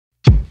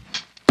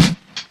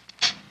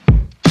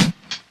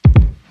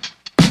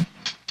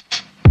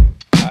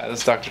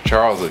it's Dr.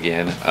 Charles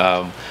again.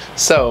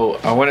 So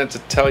I wanted to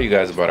tell you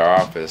guys about our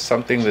office.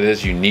 Something that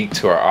is unique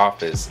to our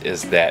office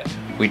is that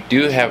we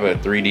do have a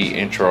 3D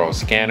intraoral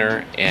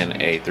scanner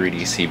and a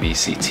 3D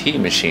CBCT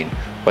machine.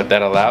 What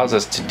that allows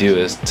us to do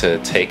is to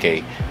take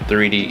a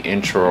 3D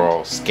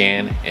intraoral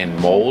scan and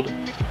mold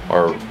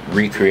or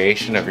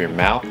recreation of your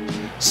mouth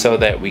so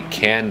that we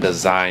can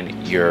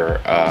design your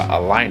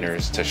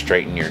aligners to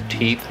straighten your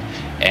teeth.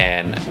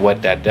 And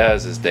what that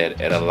does is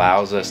that it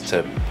allows us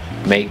to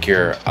make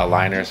your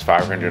aligners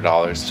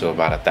 $500 to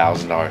about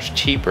 $1,000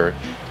 cheaper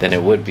than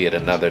it would be at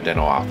another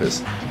dental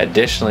office.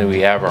 Additionally,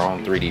 we have our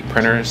own 3D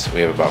printers.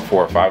 We have about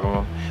 4 or 5 of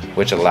them,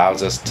 which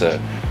allows us to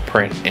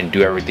print and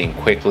do everything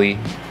quickly,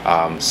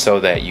 so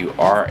that you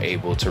are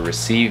able to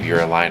receive your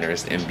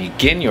aligners and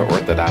begin your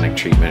orthodontic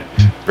treatment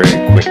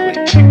very quickly.